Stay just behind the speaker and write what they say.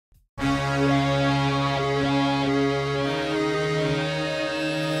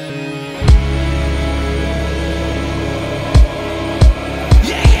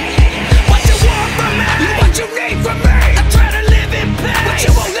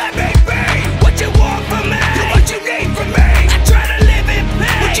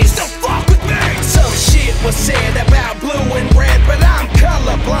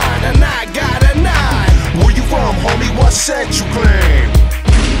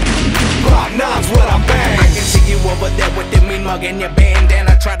mugging your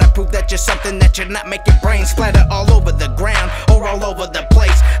bandana. Try to prove that you're something that you're not. Make your brain splatter all over the ground or all over the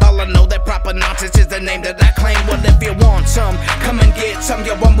place. All I know that proper nonsense is the name that I claim. Well, if you want some, come and get some.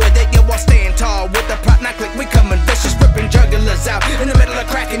 You want with it, you want staying tall with the plot. Not click, we coming vicious, ripping jugglers out in the middle of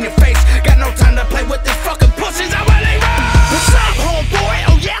cracking your face. Got no time to play with these fucking pussies. I really run. What's up, homeboy?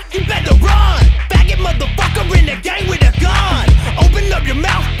 Oh yeah, you better run. Faggot motherfucker in the gang with a gun. Open up your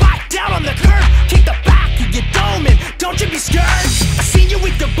mouth, bite down on the curb. Kick the back of your dome and don't you be scared. I seen you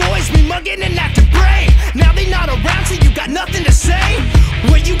with the boys, me mugging and acting brave. Now they not around, so you got nothing to say.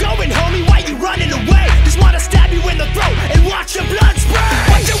 Where you going, homie? Why you running away? Just wanna stab you in the throat and watch your blood spray.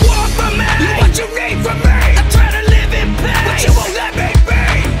 What you want from me? What you need from me? I try to live in pain, but you won't let me be.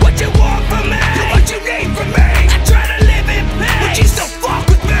 What you want from me? What you need from me? I try to live in pain, but you still fuck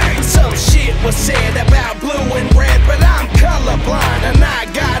with me. Some shit was said about blue and red, but I'm colorblind and I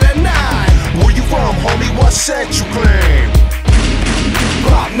got a 9. Where you from, homie? What set you claim?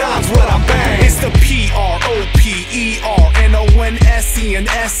 Pop 9's what I bang. It's the PROPERNONSE and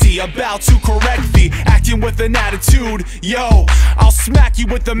SE, about to correct thee, acting with an attitude. Yo, I'll smack you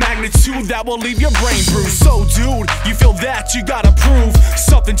with the magnitude that will leave your brain bruised. So dude, you feel that you gotta prove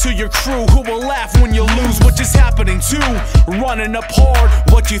something to your crew, who will laugh when you lose. What just happening too? Running up hard,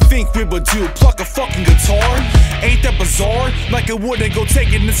 what you think we would do? Pluck a fucking guitar? Ain't that bizarre? Like it wouldn't go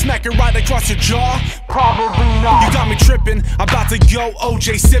take it and smack it right across your jaw? Probably not. You got me tripping, about to go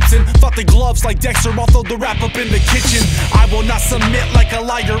OJ Simpson. Thought the gloves like Dexter, I'll throw the rap up in the kitchen. I will not submit like a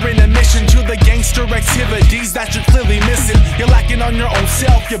liar in a mission to the gangster activities that you're clearly missing. You're lacking on your own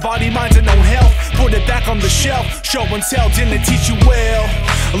self, your body, mind, and own health. Put it back on the shelf, show and tell didn't teach you well.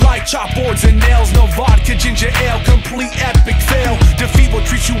 Like chopboards and nails, no vodka, ginger ale, complete epic fail. Defeat will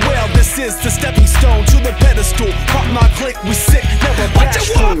treat you well, this is the stepping stone to the pedestal. Pop my click, we sick, never What you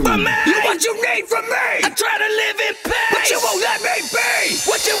bashful. want from me? What you need from me? I try to live in pain, but you won't let me be.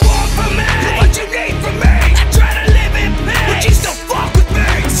 What you want from me? What you need from me? I try to live in pain, but you still fuck with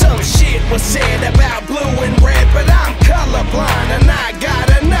me. Some shit was said about blue and red, but I'm colorblind and I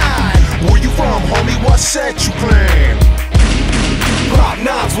got a 9. Where you from, homie? What set you claim? Pop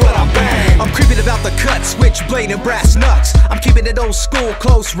 9's what I bang. I'm creeping about the cut, switchblade and brass knucks. I'm keeping it old school,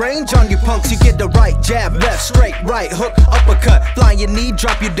 close range on you punks. You get the right jab, left, straight, right, hook, uppercut. Fly your knee,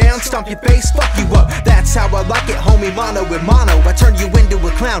 drop you down, stomp your face, fuck you up. That's how I like it, homie, mono with mono. I turn you into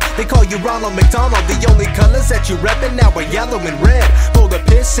a clown, they call you Ronald McDonald. The only colors that you reppin' now are yellow and red. Pull the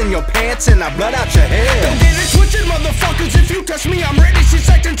piss in your pants and I blood out your head. Don't get it twisted, motherfuckers. If you touch me, I'm ready. She's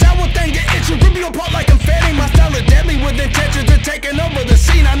second towel, then get itchy. Rip you apart like confetti. My style is deadly with intentions of taking over the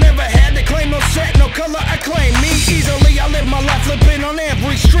scene. I never had to claim no set, no color. I claim me easily. I live my life flipping on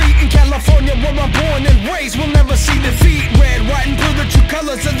every street in California, where I'm born and raised. Will